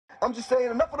I'm just saying,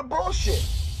 enough of the bullshit.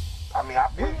 I mean,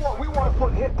 we want to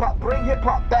put hip-hop, bring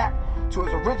hip-hop back to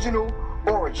its original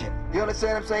origin. You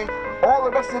understand what I'm saying? All the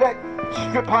rest of that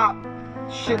strip-hop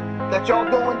shit that y'all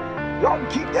doing, y'all can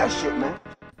keep that shit, man.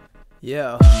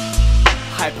 Yeah.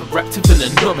 Hyperactive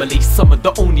and An0maly, some of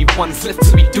the only ones left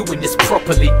to be doing this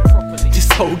properly.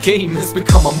 This whole game has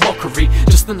become a mockery,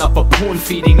 just another pawn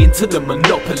feeding into the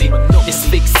monopoly. This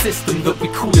fake system that we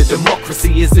call a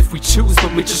democracy, as if we choose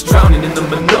when we're just drowning in the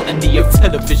monotony of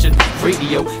television,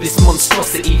 radio, this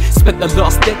monstrosity. Spent the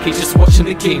last decade just watching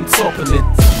the game toppling.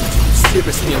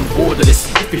 Seriously, I'm bored of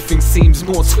this. Everything seems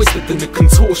more twisted than a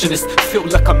contortionist. Feel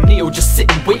like I'm Neo, just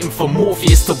sitting waiting for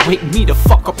Morpheus to wake me the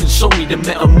fuck up and show me the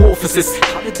metamorphosis.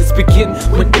 How did this begin?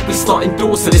 When did we start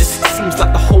endorsing this? Seems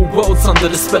like the whole world's under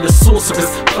the spell of sorcerers,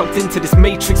 plugged into this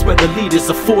matrix where the leaders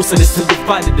are forcing us to live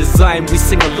by the design we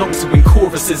sing along to in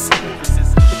choruses.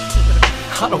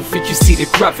 I don't think you see the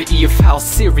gravity of how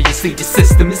seriously the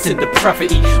system is in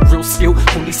depravity. Real skill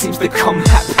only seems to come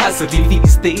haphazardly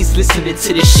these days. Listening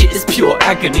to this shit is pure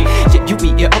agony. Yet you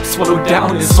eat it up, swallow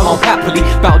down and smile happily.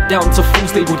 Bow down to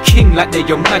fools they would king like they're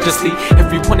your majesty.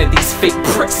 Every one of these fake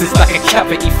pricks is like a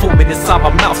cavity forming inside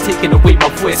my mouth, taking away my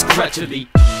voice gradually.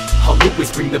 I'll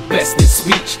always bring the best in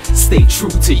speech, stay true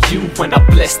to you when I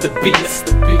bless the beats.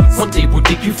 One day we'll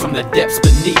dig you from the depths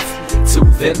beneath. Till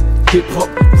then, hip-hop,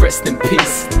 rest in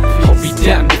peace. I'll be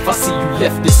damned if I see you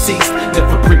left deceased.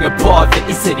 Never bring a bar that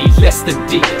is any less than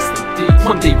deep.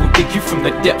 One day we'll dig you from the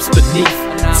depths beneath.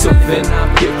 Till then,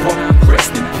 hip-hop,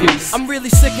 rest in peace. I'm really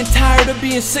sick and tired of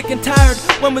being sick and tired.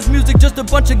 When was music just a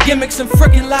bunch of gimmicks and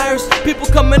frickin' liars? People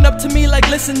coming up to me like,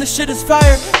 listen, this shit is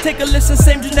fire. Take a listen,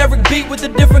 same generic beat with a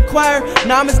different choir.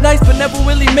 Nam is nice but never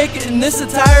really make it in this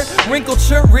attire. Wrinkled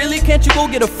shirt, really? Can't you go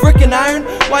get a frickin' iron?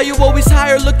 Why you always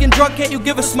higher looking drunk? Can't you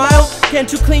give a smile?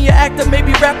 Can't you clean your act up,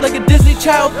 maybe rap like a Disney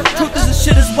child? Truth is this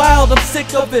shit is wild, I'm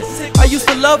sick of it. I used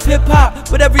to love hip-hop,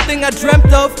 but everything I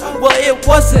dreamt of, well it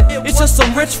wasn't. It's just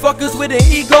some rich fuckers with an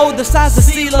ego the size of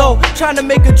CeeLo, trying to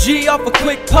make a G off a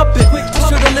quick puppet. I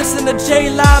should've listened to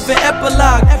J-Live and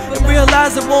Epilogue and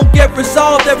realized it won't get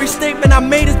resolved. Every statement I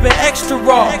made has been extra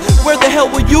raw. Where the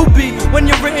hell will you be when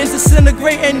your written's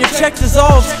disintegrate and your check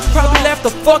dissolves? Probably laugh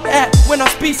the fuck at when our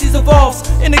species evolves.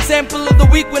 An example of the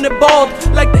weak when it bald.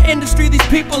 Like the industry, these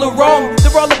people are wrong.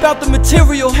 They're all about the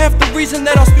material, half the reason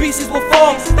that our species will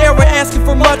fall. They aren't asking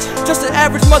for much, just an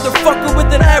average motherfucker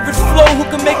with an average flow who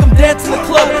can make them dance in the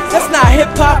club. That's not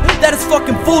hip-hop, that is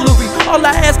fucking foolery. All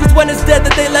I ask is when it's dead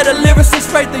that they let a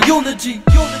lyricist write the eulogy.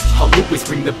 I'll always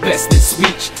bring the best in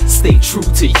speech, stay true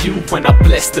to you when I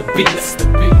bless the beats.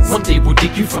 One day we'll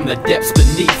dig you from the depths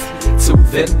beneath. Till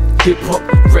then, hip-hop,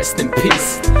 rest in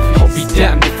peace. I'll be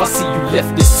damned if I see you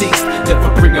left deceased.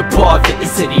 Never bring a bar that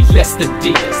is any less than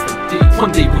deep.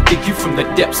 One day we'll dig you from the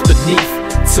depths beneath.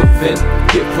 Till then,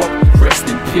 hip-hop, rest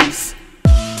in peace.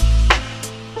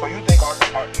 So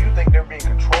you think they're being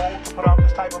controlled to put out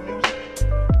this type of music?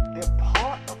 They're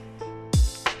part of it.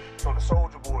 So the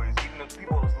Soulja Boys, even the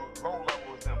people as low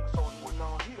level as them, the Soulja Boys,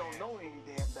 no, he don't know any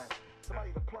damn thing.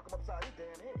 Somebody can pluck him upside his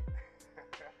damn head.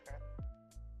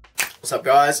 What's up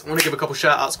guys, I want to give a couple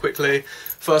shout outs quickly.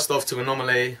 First off to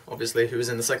An0maly, obviously, who was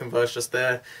in the second verse just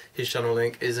there. His channel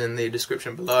link is in the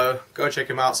description below. Go check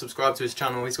him out, subscribe to his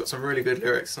channel. He's got some really good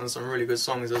lyrics and some really good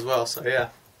songs as well. So yeah,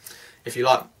 if you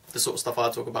like the sort of stuff I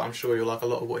talk about, I'm sure you'll like a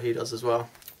lot of what he does as well.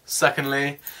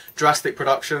 Secondly,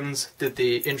 DrazticProductions did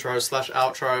the intro /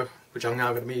 outro, which I'm now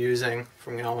going to be using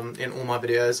from now on in all my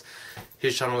videos.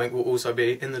 His channel link will also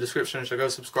be in the description, so go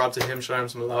subscribe to him, show him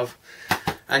some love.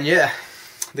 And yeah,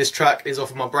 this track is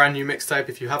off of my brand new mixtape.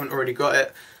 If you haven't already got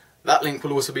it, that link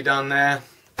will also be down there.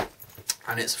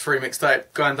 And it's a free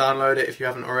mixtape. Go and download it if you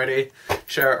haven't already.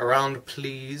 Share it around,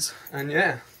 please. And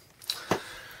yeah.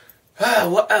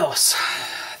 What else?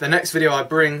 The next video I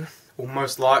bring will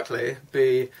most likely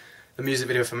be the music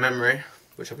video for Memory,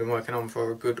 which I've been working on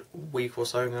for a good week or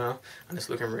so now. And it's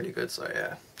looking really good, so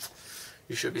yeah.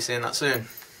 You should be seeing that soon.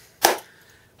 But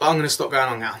I'm going to stop going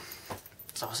on now.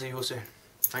 So I'll see you all soon.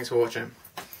 Thanks for watching.